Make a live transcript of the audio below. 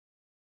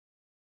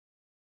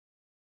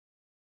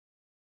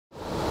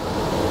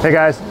Hey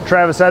guys,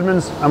 Travis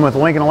Edmonds. I'm with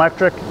Lincoln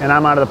Electric and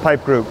I'm out of the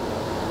pipe group.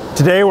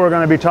 Today we're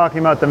going to be talking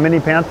about the mini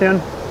Pantheon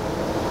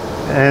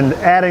and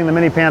adding the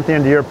mini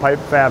Pantheon to your pipe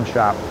fab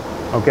shop.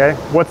 Okay,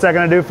 what's that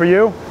going to do for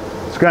you?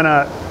 It's going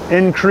to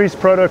increase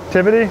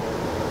productivity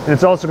and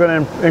it's also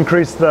going to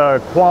increase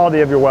the quality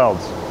of your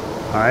welds.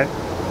 All right,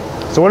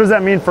 so what does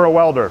that mean for a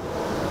welder?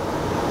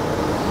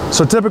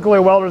 So typically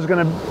a welder is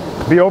going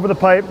to be over the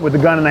pipe with the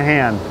gun in the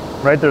hand,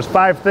 right? There's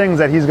 5 things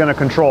that he's going to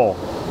control.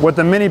 What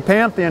the mini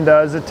Pantheon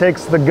does, it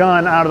takes the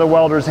gun out of the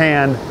welder's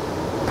hand,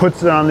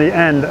 puts it on the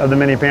end of the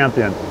mini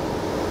Pantheon.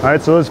 All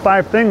right, so those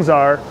 5 things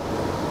are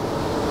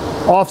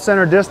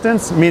off-center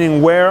distance,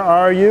 meaning where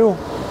are you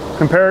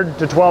compared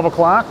to 12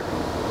 o'clock?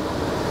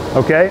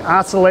 Okay,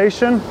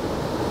 oscillation,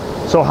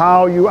 so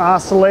how you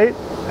oscillate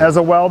as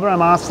a welder.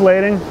 I'm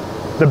oscillating.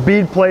 The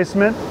bead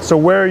placement, so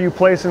where are you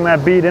placing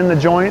that bead in the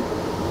joint?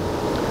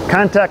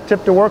 Contact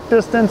tip to work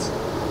distance,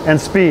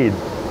 and speed.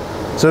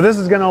 So this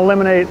is going to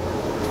eliminate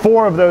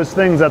 4 of those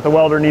things that the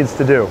welder needs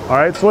to do. All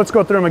right, so let's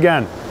go through them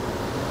again.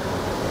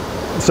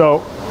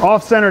 So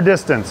off-center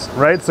distance,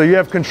 right? So you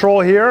have control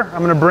here.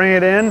 I'm going to bring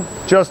it in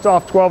just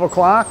off 12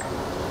 o'clock.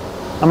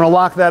 I'm going to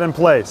lock that in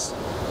place.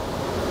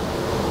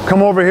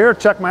 Come over here,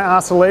 check my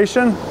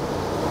oscillation.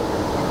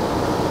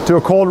 Do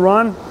a cold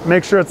run.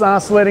 Make sure it's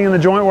oscillating in the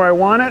joint where I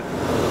want it.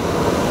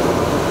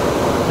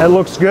 That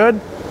looks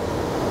good.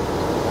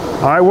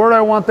 All right, where do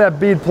I want that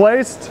bead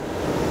placed?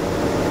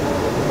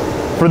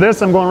 For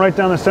this, I'm going right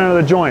down the center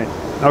of the joint.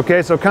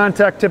 Okay, so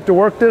contact tip to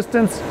work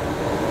distance.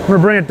 I'm going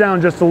to bring it down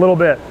just a little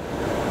bit.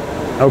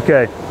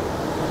 Okay.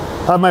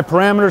 I have my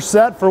parameters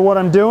set for what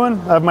I'm doing.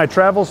 I have my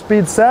travel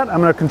speed set.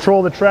 I'm going to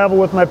control the travel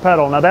with my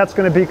pedal. Now that's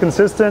going to be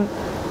consistent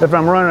if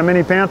I'm running a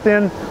mini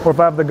Pantheon or if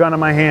I have the gun in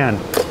my hand.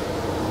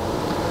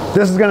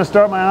 This is going to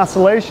start my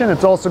oscillation.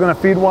 It's also going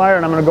to feed wire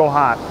and I'm going to go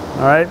hot.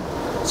 All right.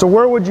 So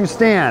where would you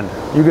stand?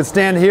 You could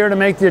stand here to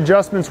make the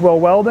adjustments while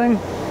welding.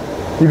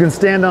 You can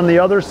stand on the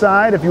other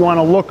side if you want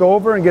to look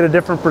over and get a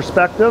different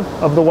perspective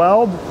of the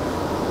weld,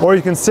 or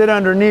you can sit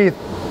underneath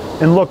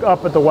and look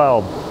up at the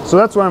weld. So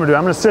that's what I'm going to do.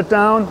 I'm going to sit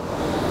down,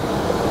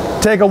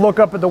 take a look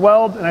up at the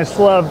weld, and I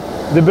still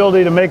have the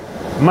ability to make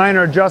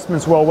minor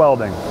adjustments while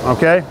welding.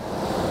 Okay?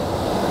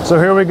 So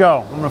here we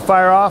go. I'm going to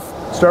fire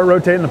off, start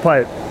rotating the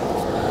pipe.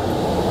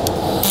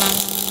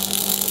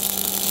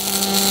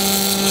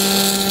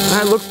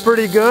 That looks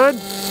pretty good.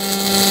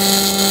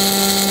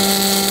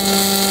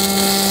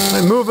 I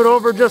move it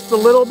over just a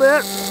little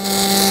bit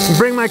and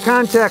bring my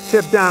contact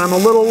tip down. I'm a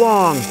little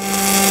long.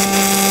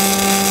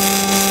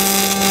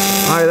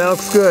 All right, that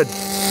looks good.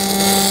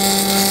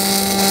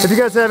 If you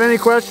guys have any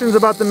questions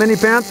about the mini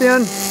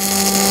Pantheon,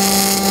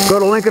 go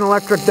to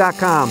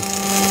lincolnelectric.com.